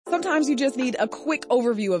Sometimes you just need a quick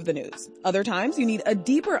overview of the news. Other times you need a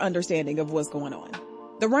deeper understanding of what's going on.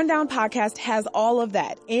 The Rundown podcast has all of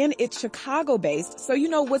that, and it's Chicago-based, so you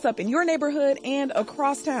know what's up in your neighborhood and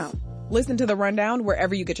across town. Listen to The Rundown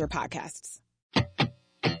wherever you get your podcasts.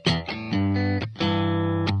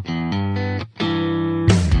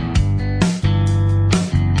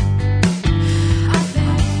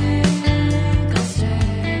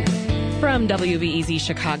 From WBEZ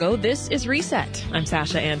Chicago, this is Reset. I'm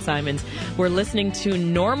Sasha Ann Simons. We're listening to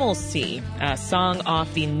Normalcy, a song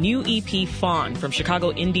off the new EP Fawn from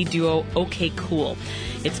Chicago indie duo OK Cool.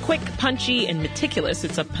 It's quick, punchy, and meticulous.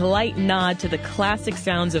 It's a polite nod to the classic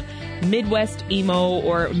sounds of Midwest emo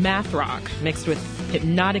or math rock mixed with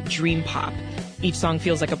hypnotic dream pop. Each song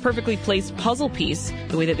feels like a perfectly placed puzzle piece,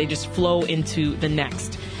 the way that they just flow into the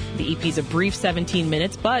next. The EP's a brief 17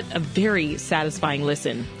 minutes, but a very satisfying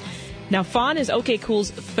listen. Now, Fawn is OK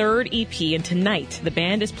Cool's third EP, and tonight the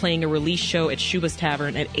band is playing a release show at Schubas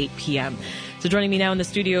Tavern at 8 p.m. So joining me now in the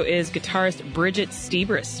studio is guitarist Bridget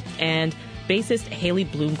Stiebris and bassist Haley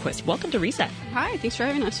Blomquist. Welcome to Reset. Hi, thanks for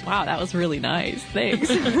having us. Wow, that was really nice. Thanks.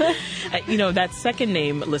 That second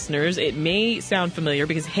name, listeners, it may sound familiar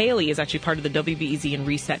because Haley is actually part of the WBEZ and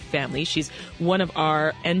Reset family. She's one of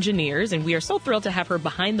our engineers, and we are so thrilled to have her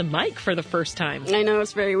behind the mic for the first time. I know,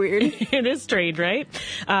 it's very weird. It is strange, right?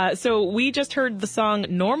 So we just heard the song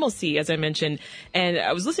Normalcy, as I mentioned, and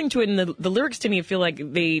I was listening to it, and the lyrics to me feel like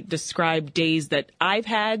they describe days that I've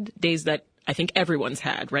had, days that I think everyone's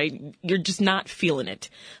had, right? You're just not feeling it.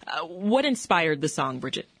 What inspired the song,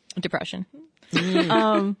 Bridget? Depression.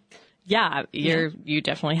 You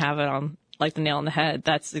definitely have it on like the nail on the head.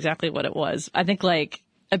 That's exactly what it was. I think like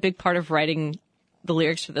a big part of writing the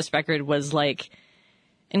lyrics for this record was like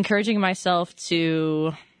encouraging myself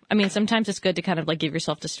to, sometimes it's good to kind of like give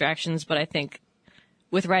yourself distractions, but I think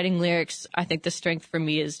with writing lyrics, I think the strength for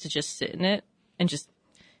me is to just sit in it and just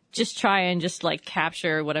try and just like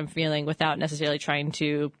capture what I'm feeling without necessarily trying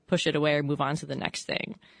to push it away or move on to the next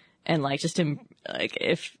thing. And like just like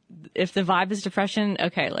if the vibe is depression,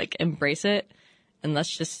 okay, like embrace it and let's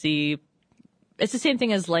just see. It's the same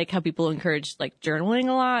thing as like how people encourage like journaling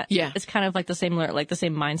a lot. Yeah, it's kind of like the same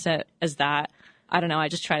mindset as that. I don't know. I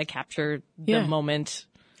just try to capture the moment.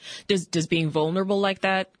 Does being vulnerable like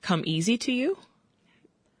that come easy to you?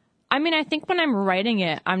 I think when I'm writing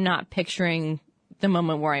it, I'm not picturing the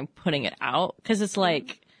moment where I'm putting it out, because it's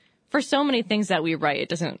like for so many things that we write, it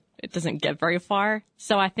doesn't get very far.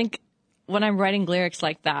 So I think when I'm writing lyrics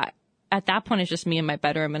like that, at that point it's just me in my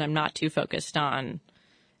bedroom and I'm not too focused on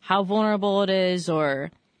how vulnerable it is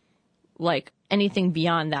or like anything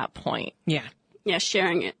beyond that point. Yeah,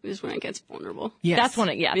 sharing it is when it gets vulnerable. Yes. That's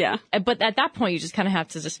when yeah. But at that point you just kind of have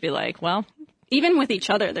to just be like, well, even with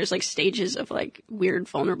each other, there's like stages of like weird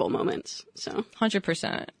vulnerable moments. So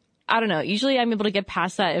 100%. I don't know. Usually I'm able to get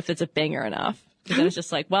past that if it's a banger enough. Because then it's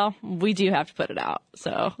just like, well, we do have to put it out.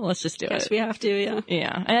 So let's just do it. Yes, we have to, yeah.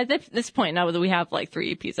 Yeah. And at this point, now that we have like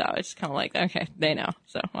 3 EPs out, it's kind of like, okay, they know.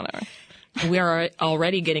 So whatever. We are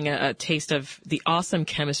already getting a taste of the awesome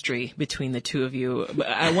chemistry between the two of you.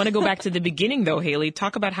 I want to go back to the beginning, though, Haley.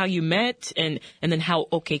 Talk about how you met and then how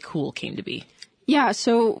OK Cool came to be. Yeah,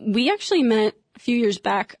 so we actually met a few years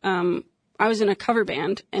back. I was in a cover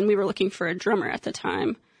band, and we were looking for a drummer at the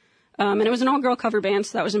time. And it was an all-girl cover band,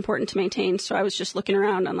 so that was important to maintain. So I was just looking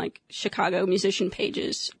around on, like, Chicago musician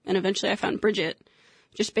pages. And eventually I found Bridget,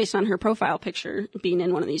 just based on her profile picture being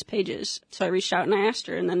in one of these pages. So I reached out and I asked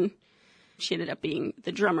her, and then she ended up being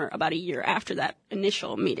the drummer about a year after that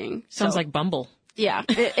initial meeting. Sounds like Bumble. Yeah,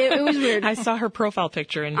 it was weird. I saw her profile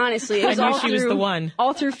picture, and honestly, it was I knew she was the one.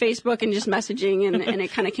 All through Facebook and just messaging, and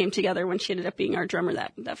it kind of came together when she ended up being our drummer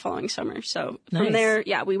that following summer. So from there,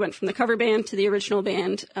 we went from the cover band to the original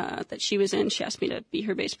band that she was in. She asked me to be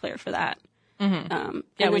her bass player for that. Mm-hmm.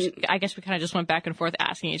 I guess we kind of just went back and forth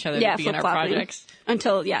asking each other to be in our projects.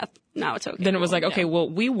 Until, now it's OK. Then it was like, okay, well,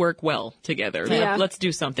 we work well together. Yeah. Let's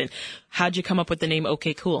do something. How'd you come up with the name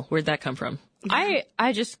OK Cool? Where'd that come from?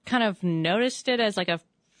 I just kind of noticed it as like a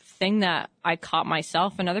thing that I caught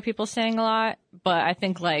myself and other people saying a lot, but I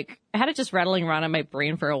think like I had it just rattling around in my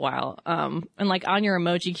brain for a while. And like on your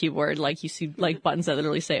emoji keyboard, like you see like buttons that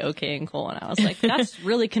literally say OK and cool, and I was like, that's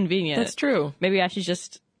really convenient. That's true. Maybe I should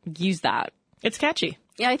just use that. It's catchy.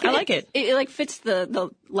 Yeah, I think I like it. It like fits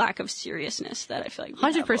the lack of seriousness that I feel like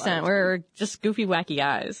 100%. We're just goofy, wacky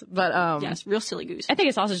guys, but it's real silly goose. I think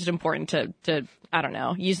it's also just important to I don't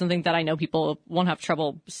know, use something that I know people won't have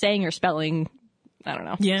trouble saying or spelling. I don't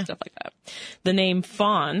know. Yeah. Stuff like that. The name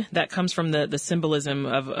fawn, that comes from the symbolism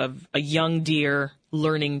of a young deer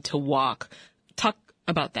learning to walk. Talk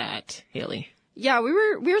about that, Haley. Yeah, we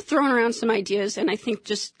were throwing around some ideas, and I think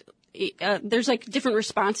just there's like different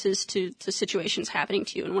responses to situations happening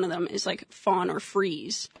to you, and one of them is like fawn or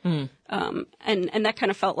freeze. And that kind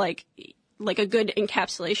of felt like a good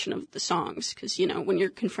encapsulation of the songs, because when you're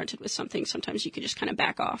confronted with something, sometimes you could just kind of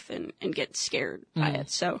back off and get scared by it.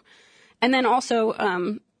 So, and then also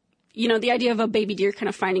the idea of a baby deer kind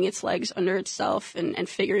of finding its legs under itself and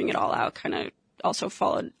figuring it all out kind of also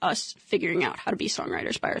followed us figuring out how to be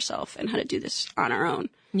songwriters by ourselves and how to do this on our own.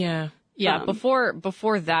 Yeah. Yeah.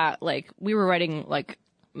 Before that, like, we were writing, like,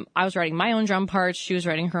 I was writing my own drum parts. She was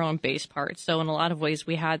writing her own bass parts. So in a lot of ways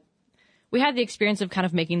we had the experience of kind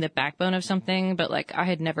of making the backbone of something, but like I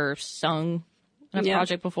had never sung in a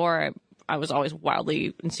project before. I was always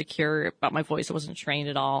wildly insecure about my voice. I wasn't trained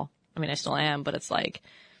at all. I mean, I still am, but it's like,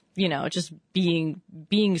 just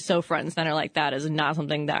being so front and center like that is not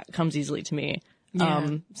something that comes easily to me.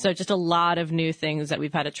 Yeah. So just a lot of new things that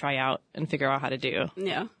we've had to try out and figure out how to do.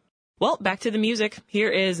 Yeah. Well, back to the music. Here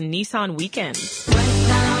is Nissan Weekend.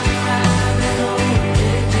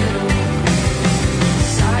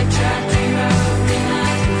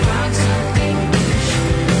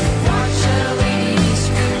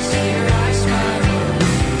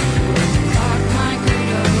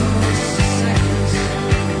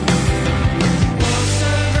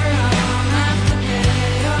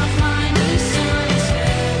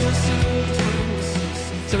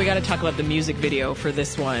 So we got to talk about the music video for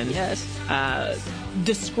this one. Yes.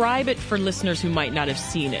 Describe it for listeners who might not have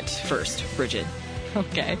seen it first, Bridget.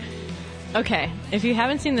 Okay. If you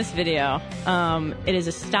haven't seen this video, it is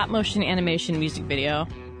a stop motion animation music video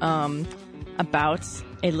about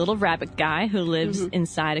a little rabbit guy who lives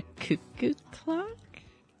inside a cuckoo clock.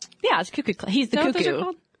 Yeah, it's a cuckoo clock. He's the cuckoo. What those are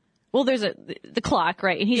called? Well, there's the clock,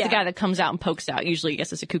 right? And he's the guy that comes out and pokes out. Usually, I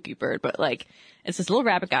guess it's a cuckoo bird, but like, it's this little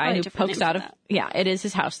rabbit guy who pokes out of. Yeah, it is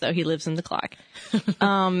his house though. He lives in the clock.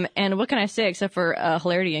 And what can I say except for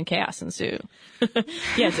hilarity and chaos ensue?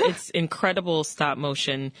 Yes, it's incredible stop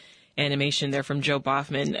motion animation there from Joe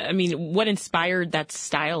Boffman. I mean, what inspired that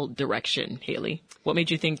style direction, Haley? What made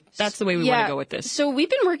you think that's the way we want to go with this? So we've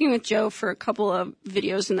been working with Joe for a couple of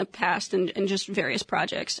videos in the past and just various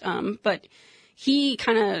projects. But he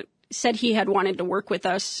kind of said he had wanted to work with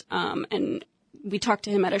us, and we talked to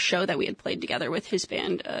him at a show that we had played together with his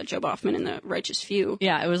band, Joe Boffman and the Righteous Few.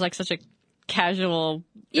 Yeah, it was like such a casual.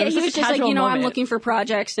 Yeah, he was just like, I'm looking for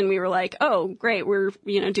projects, and we were like, oh, great, we're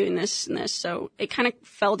doing this and this. So it kind of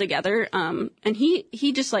fell together. And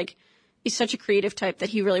he just like, he's such a creative type that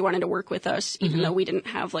he really wanted to work with us, even though we didn't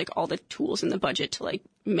have like all the tools in the budget to like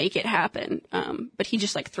make it happen. But he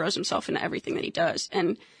just like throws himself into everything that he does,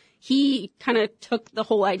 and he kind of took the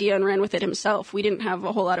whole idea and ran with it himself. We didn't have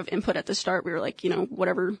a whole lot of input at the start. We were like,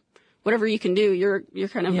 whatever you can do, you're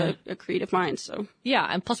kind of a creative mind. So yeah,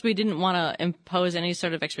 and plus we didn't want to impose any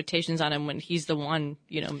sort of expectations on him when he's the one,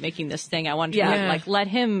 making this thing. I wanted to let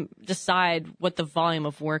him decide what the volume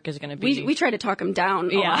of work is going to be. We tried to talk him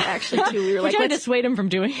down a lot, actually, too. We were like, let's dissuade him from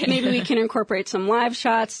doing it. Maybe we can incorporate some live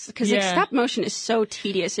shots, because stop motion is so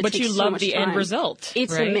tedious. But you love the end result.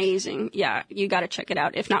 It's amazing. Yeah, you got to check it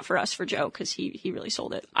out. If not for us, for Joe, because he really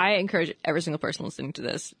sold it. I encourage every single person listening to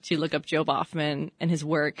this to look up Joe Boffman and his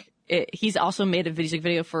work. He's also made a music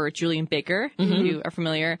video for Julian Baker, if you are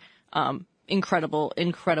familiar. Incredible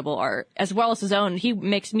art, as well as his own. He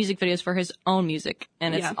makes music videos for his own music,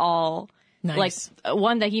 and it's all nice. Like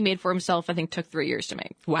one that he made for himself, I think took 3 years to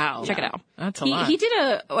make. Wow. Check it out. That's a lot. He did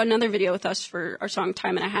another video with us for our song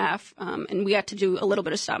Time and a Half, and we got to do a little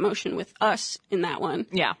bit of stop motion with us in that one.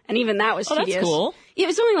 Yeah. And even that was tedious. That's cool. It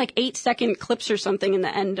was only like 8-second clips or something in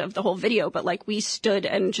the end of the whole video, but like we stood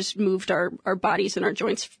and just moved our bodies and our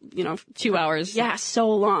joints, 2 hours. Yeah, so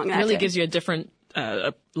long. It really gives you a different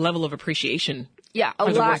level of appreciation. Yeah, a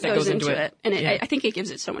lot goes into it. And I think it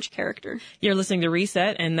gives it so much character. You're listening to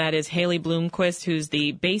Reset, and that is Haley Blomquist, who's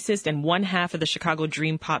the bassist and one half of the Chicago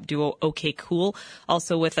dream pop duo OK Cool.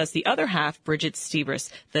 Also with us, the other half, Bridget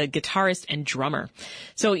Stiebris, the guitarist and drummer.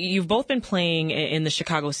 So you've both been playing in the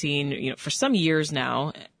Chicago scene, for some years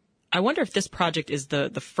now. I wonder if this project is the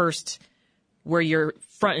first where you're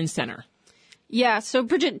front and center. Yeah, so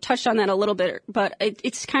Bridget touched on that a little bit, but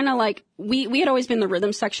it's kind of like we had always been the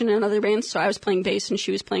rhythm section in other bands, so I was playing bass and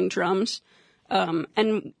she was playing drums.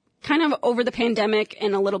 And kind of over the pandemic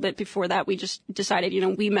and a little bit before that, we just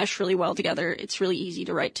decided, we mesh really well together. It's really easy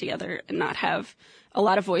to write together and not have a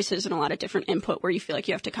lot of voices and a lot of different input where you feel like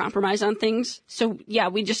you have to compromise on things. So yeah,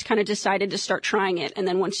 we just kind of decided to start trying it. And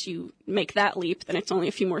then once you make that leap, then it's only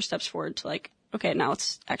a few more steps forward to like, okay, now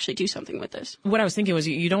let's actually do something with this. What I was thinking was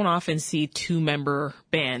you don't often see 2-member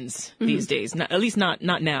bands these days, at least not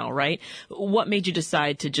now, right? What made you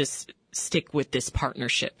decide to just stick with this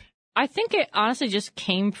partnership? I think it honestly just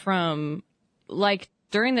came from, like,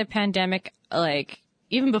 during the pandemic, like,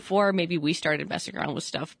 even before maybe we started messing around with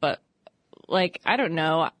stuff, but, like, I don't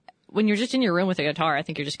know. When you're just in your room with a guitar, I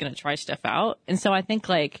think you're just going to try stuff out. And so I think,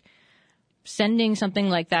 like, sending something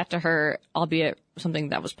like that to her, albeit something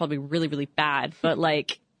that was probably really, really bad, but,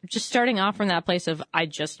 like, just starting off from that place of, I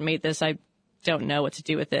just made this, I don't know what to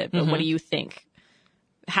do with it, but what do you think?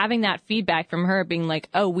 Having that feedback from her being like,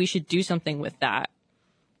 oh, we should do something with that.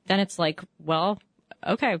 Then it's like, well,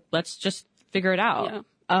 okay, let's just figure it out.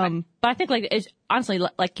 Yeah. But I think, like, it's honestly,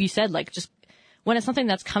 like you said, like, just when it's something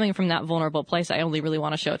that's coming from that vulnerable place, I only really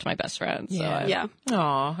want to show it to my best friend. So Yeah.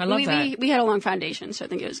 Aw, I love that. We had a long foundation, so I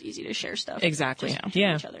think it was easy to share stuff. Exactly.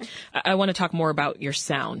 Yeah. Each other. I want to talk more about your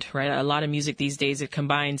sound, right? A lot of music these days, it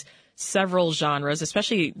combines several genres,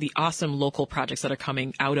 especially the awesome local projects that are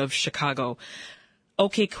coming out of Chicago.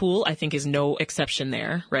 Okay, Cool, I think, is no exception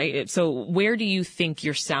there, right? So where do you think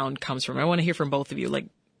your sound comes from? I want to hear from both of you. Like,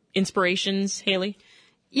 inspirations, Haley?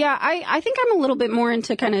 Yeah, I think I'm a little bit more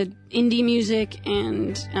into kind of indie music,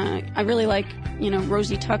 and I really like,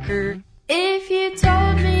 Rosie Tucker. If you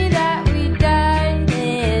told me that we died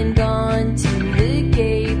and gone to the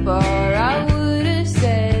gay bar, I would have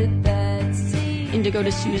said that's Indigo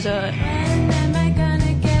D'Souza. When am I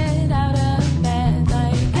gonna get out of bed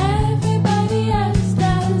like everybody else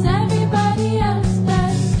does, everybody else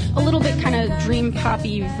does? A little bit kind of dream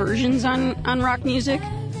poppy versions on rock music,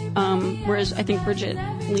 whereas I think Bridget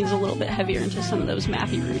leans a little bit heavier into some of those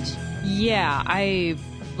mathy roots. Yeah, I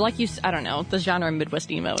don't know, the genre Midwest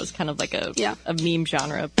emo is kind of like a meme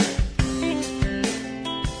genre.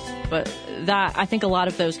 But that, I think a lot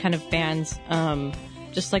of those kind of bands,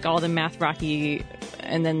 just like all the math rocky,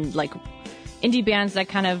 and then like indie bands that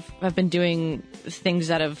kind of have been doing things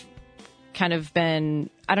that have kind of been,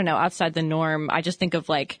 I don't know, outside the norm. I just think of,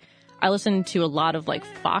 like, I listen to a lot of, like,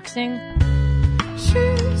 Foxing.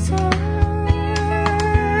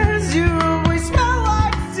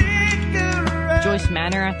 Joyce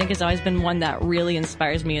Manor, I think, has always been one that really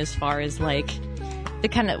inspires me as far as, like, the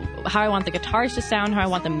kind of how I want the guitars to sound, how I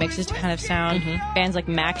want the mixes to kind of sound. Bands like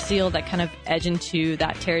Maxfield that kind of edge into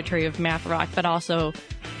that territory of math rock, but also,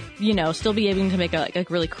 still be able to make a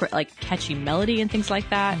really catchy melody and things like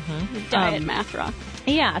that. Diet math rock.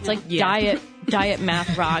 Yeah, it's like diet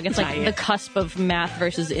math rock. It's like the cusp of math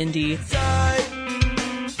versus indie.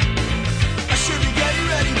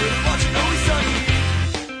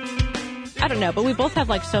 I don't know, but we both have,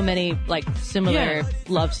 like, so many, like, similar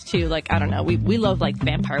loves too. Like, I don't know, we love, like,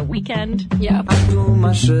 Vampire Weekend. Yeah. I pull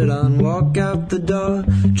my shirt on, walk out the door,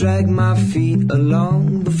 drag my feet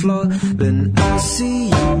along the floor. Then I see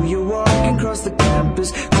you're walking across the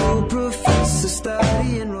campus, cool professor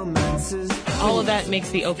studying romances. All of that makes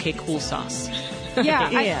the Okay Cool sauce.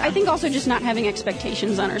 I think also just not having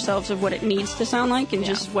expectations on ourselves of what it needs to sound like, and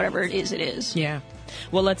just whatever it is, it is. Yeah.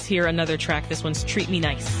 Well, let's hear another track. This one's Treat Me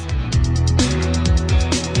Nice.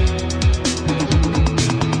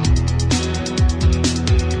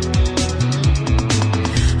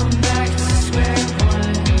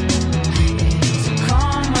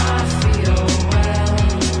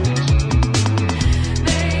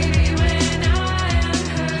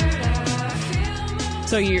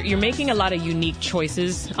 So you're making a lot of unique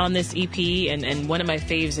choices on this EP, and one of my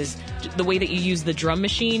faves is the way that you use the drum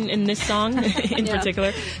machine in this song in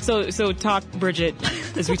particular. So talk, Bridget,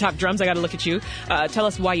 as we talk drums, I got to look at you. Tell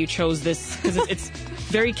us why you chose this, because it's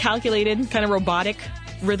very calculated, kind of robotic,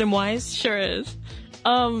 rhythm-wise. Sure is.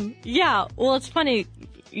 Yeah, well, it's funny,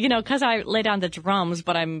 because I lay down the drums,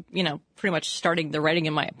 but I'm, pretty much starting the writing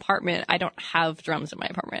in my apartment. I don't have drums in my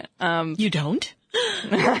apartment. You don't?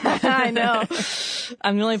 I know.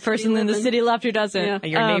 I'm the only person in the city left who doesn't. Yeah.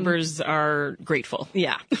 Your neighbors are grateful.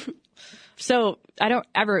 Yeah. So I don't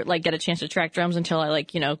ever, like, get a chance to track drums until I,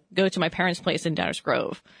 go to my parents' place in Downers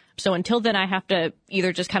Grove. So until then, I have to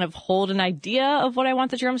either just kind of hold an idea of what I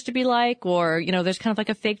want the drums to be like, or, there's kind of like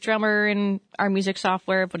a fake drummer in our music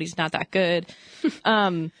software, but he's not that good.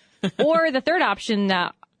 Or the third option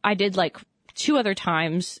that I did, like, 2 other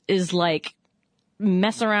times is, like,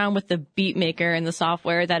 mess around with the beat maker and the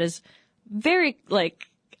software that is very, like,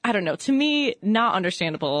 I don't know, to me, not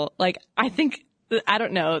understandable. Like, I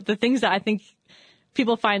don't know, the things that I think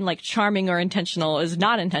people find, like, charming or intentional is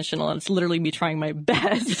not intentional, and it's literally me trying my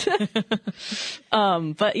best. But,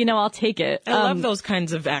 I'll take it. I love those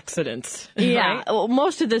kinds of accidents. Yeah. Right? Well,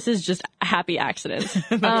 most of this is just happy accidents.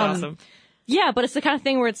 That's awesome. Yeah, but it's the kind of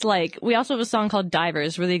thing where it's like, we also have a song called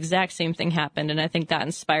Divers where the exact same thing happened, and I think that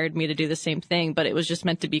inspired me to do the same thing, but it was just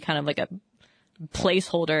meant to be kind of like a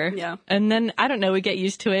placeholder. Yeah. And then, I don't know, we get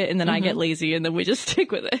used to it, and then I get lazy, and then we just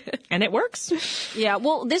stick with it. And it works. Yeah,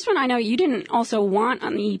 well, this one I know you didn't also want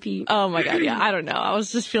on the EP. Oh my God, yeah, I don't know. I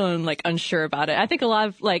was just feeling like unsure about it. I think a lot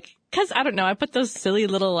of like, cause I don't know, I put those silly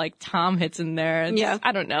little like tom hits in there. And Yeah.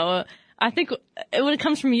 I don't know. I think when it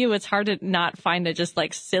comes from you, it's hard to not find it just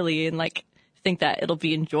like silly and like think that it'll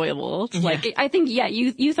be enjoyable. It's like, I think, yeah,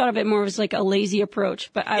 you thought of it more as like a lazy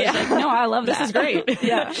approach, but I was like, no, I love that. This is great.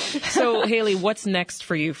 Yeah. So, Haley, what's next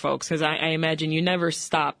for you folks? Because I imagine you never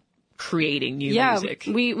stop creating new music.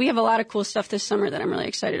 We have a lot of cool stuff this summer that I'm really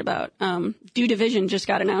excited about. Do Division just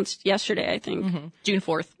got announced yesterday, I think. June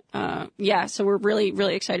 4th. Yeah, so we're really,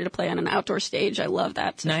 really excited to play on an outdoor stage. I love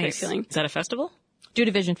that. It's a great Nice. feeling. Is that a festival? Do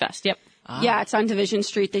Division Fest. Yep. Yeah, it's on Division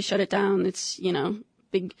Street. They shut it down. It's,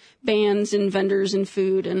 big bands and vendors and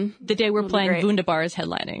food. And The day we're it'll be playing, great. Wunderbar is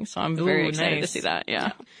headlining, so I'm very excited to nice. see that.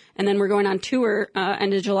 Yeah. And then we're going on tour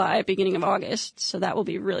end of July, beginning of August. So that will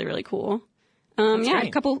be really, really cool. Yeah, great.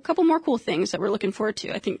 a couple more cool things that we're looking forward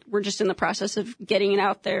to. I think we're just in the process of getting it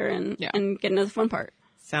out there and getting to the fun part.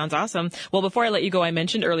 Sounds awesome. Well, before I let you go, I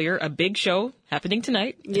mentioned earlier a big show happening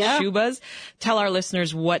tonight. Yeah. Schubas. Tell our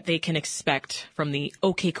listeners what they can expect from the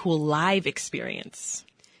OK Cool live experience.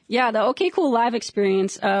 Yeah, the OK Cool live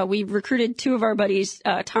experience, we recruited two of our buddies,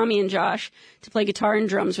 Tommy and Josh, to play guitar and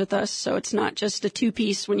drums with us. So it's not just a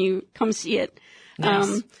two-piece when you come see it.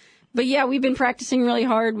 Nice. But yeah, we've been practicing really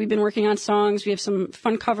hard. We've been working on songs. We have some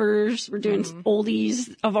fun covers. We're doing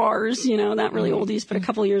oldies of ours, not really oldies, but a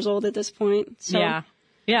couple years old at this point. So, Yeah.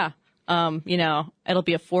 Yeah. It'll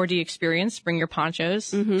be a 4D experience. Bring your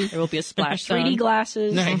ponchos. There will be a splash zone. 3D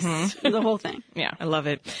glasses. Nice. The whole thing. Yeah. I love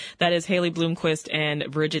it. That is Haley Blomquist and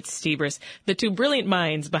Bridget Stiebris, the two brilliant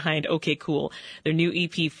minds behind OK Cool. Their new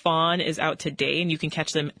EP, Fawn, is out today, and you can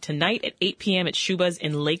catch them tonight at 8 p.m. at Schubas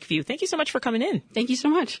in Lakeview. Thank you so much for coming in. Thank you so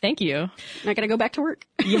much. Thank you. I got to go back to work.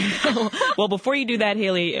 Well, before you do that,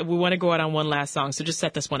 Haley, we want to go out on one last song, so just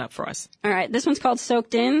set this one up for us. All right. This one's called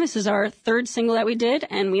Soaked In. This is our third single that we did,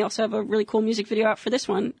 and we also have a really cool music video out for this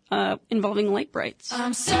one involving light brights.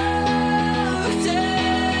 I'm soaked in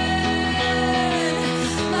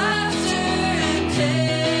laughter and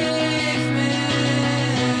pavement.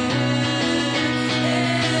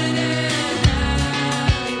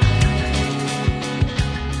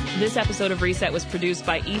 This episode of Reset was produced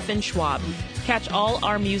by Ethan Schwab. Catch all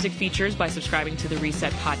our music features by subscribing to the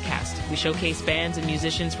Reset podcast. We showcase bands and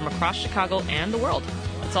musicians from across Chicago and the world.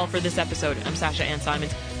 That's all for this episode. I'm Sasha Ann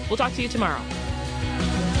Simons. We'll talk to you tomorrow.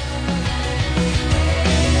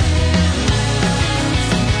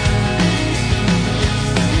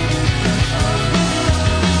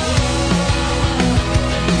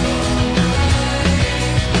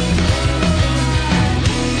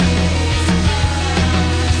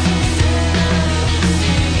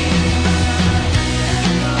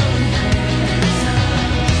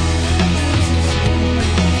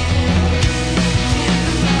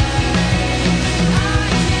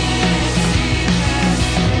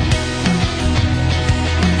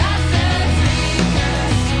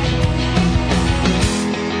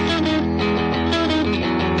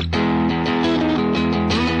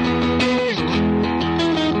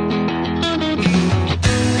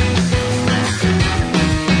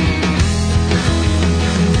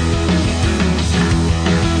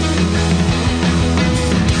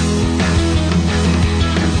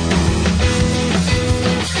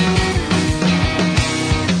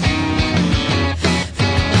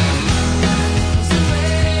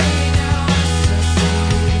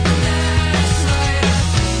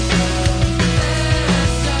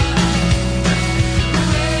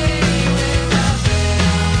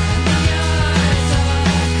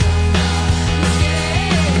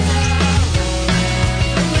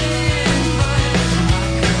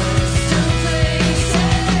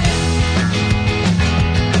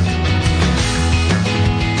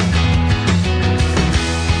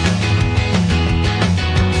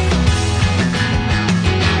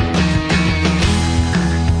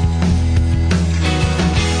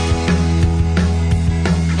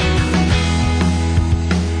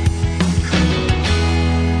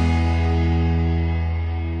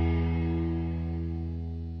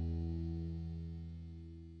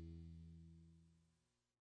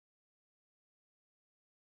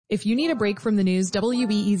 If you need a break from the news,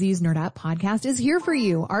 WBEZ's Nerd Out podcast is here for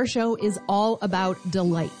you. Our show is all about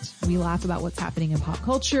delight. We laugh about what's happening in pop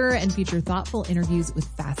culture and feature thoughtful interviews with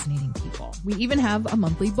fascinating people. We even have a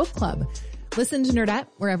monthly book club. Listen to Nerd Out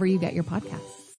wherever you get your podcasts.